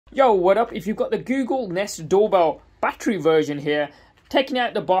Yo, what up? If you've got the Google Nest Doorbell battery version here, taking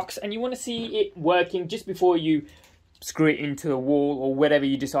out the box and you want to see it working just before you screw it into the wall or wherever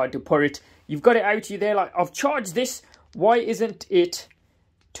you decide to put it, you've got it out here there like, I've charged this, why isn't it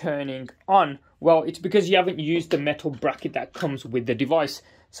turning on? Well, it's because you haven't used the metal bracket that comes with the device.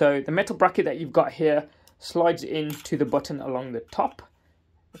 So the metal bracket that you've got here slides into the button along the top.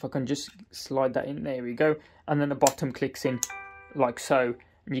 If I can just slide that in, there we go. And then the bottom clicks in like so.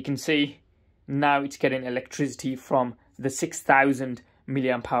 And you can see now it's getting electricity from the 6,000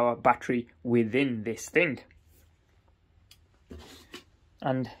 milliamp hour battery within this thing.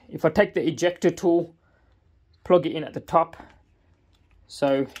 And if I take the ejector tool, plug it in at the top,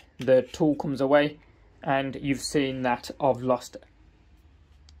 so the tool comes away, and you've seen that I've lost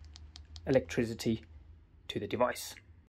electricity to the device.